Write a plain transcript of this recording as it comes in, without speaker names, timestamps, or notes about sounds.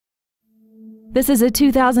This is a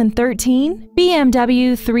 2013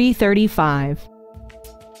 BMW 335.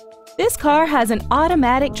 This car has an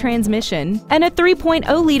automatic transmission and a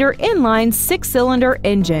 3.0-liter inline six-cylinder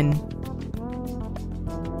engine.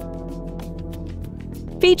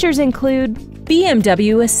 Features include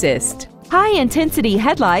BMW Assist, high-intensity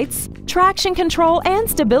headlights, traction control and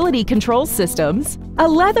stability control systems, a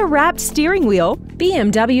leather-wrapped steering wheel,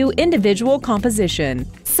 BMW individual composition,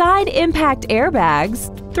 side impact airbags,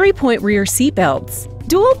 3-point rear seat belts,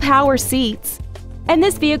 dual power seats, and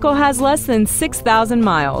this vehicle has less than 6,000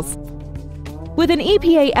 miles. With an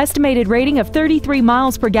EPA estimated rating of 33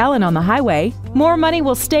 miles per gallon on the highway, more money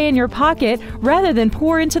will stay in your pocket rather than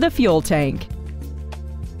pour into the fuel tank.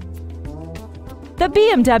 The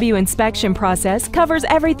BMW inspection process covers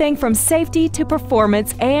everything from safety to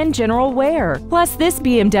performance and general wear. Plus, this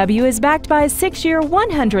BMW is backed by a 6-year,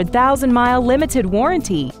 100,000-mile limited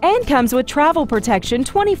warranty and comes with travel protection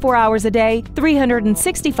 24 hours a day,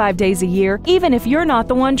 365 days a year, even if you're not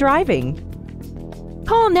the one driving.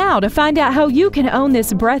 Call now to find out how you can own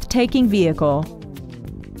this breathtaking vehicle.